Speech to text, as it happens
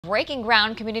Breaking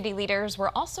ground, community leaders were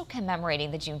also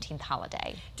commemorating the Juneteenth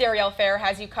holiday. Darielle Fair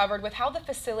has you covered with how the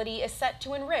facility is set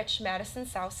to enrich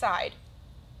Madison's South Side.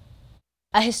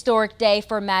 A historic day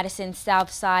for Madison's South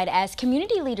Side as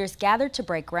community leaders gathered to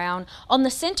break ground on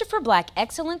the Center for Black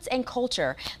Excellence and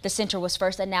Culture. The center was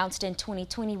first announced in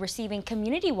 2020, receiving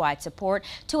community-wide support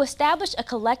to establish a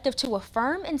collective to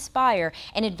affirm, inspire,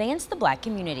 and advance the Black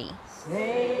community.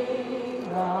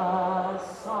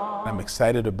 I'm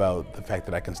excited about the fact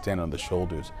that I can stand on the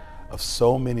shoulders of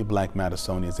so many Black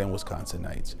Madisonians and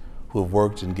Wisconsinites who have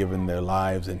worked and given their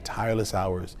lives in tireless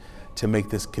hours to make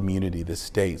this community, this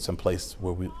state, someplace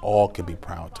where we all can be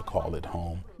proud to call it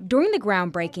home. During the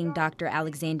groundbreaking, Dr.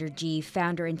 Alexander G.,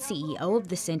 founder and CEO of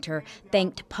the center,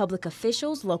 thanked public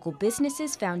officials, local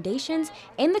businesses, foundations,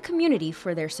 and the community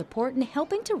for their support in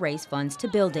helping to raise funds to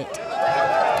build it.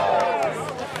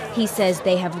 He says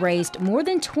they have raised more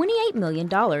than $28 million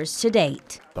to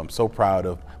date. I'm so proud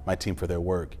of my team for their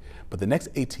work, but the next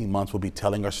 18 months will be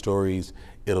telling our stories.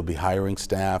 It'll be hiring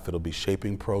staff, it'll be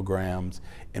shaping programs,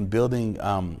 and building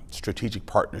strategic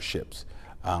partnerships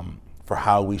for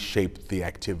how we shape the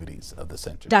activities of the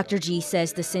center. Dr. G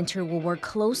says the center will work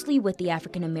closely with the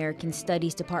African American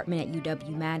Studies Department at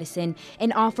UW-Madison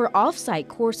and offer off-site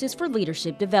courses for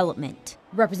leadership development.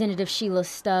 Representative Sheila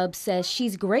Stubbs says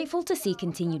she's grateful to see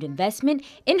continued investment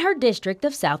in her district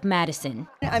of South Madison.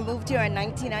 I moved here in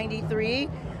 1993.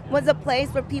 Was a place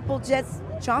where people just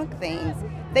junk things.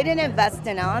 They didn't invest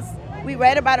in us. We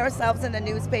read about ourselves in the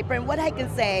newspaper, and what I can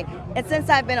say, and since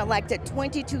I've been elected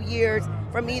 22 years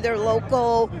from either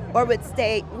local or with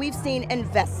state, we've seen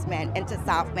investment into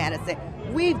South Madison.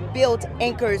 We've built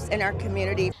anchors in our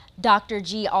community. Dr.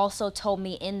 G also told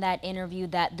me in that interview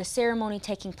that the ceremony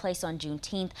taking place on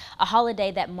Juneteenth, a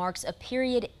holiday that marks a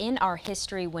period in our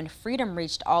history when freedom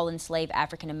reached all enslaved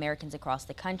African Americans across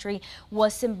the country,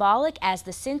 was symbolic as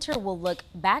the center will look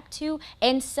back to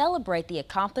and celebrate the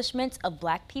accomplishments of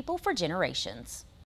Black people for generations.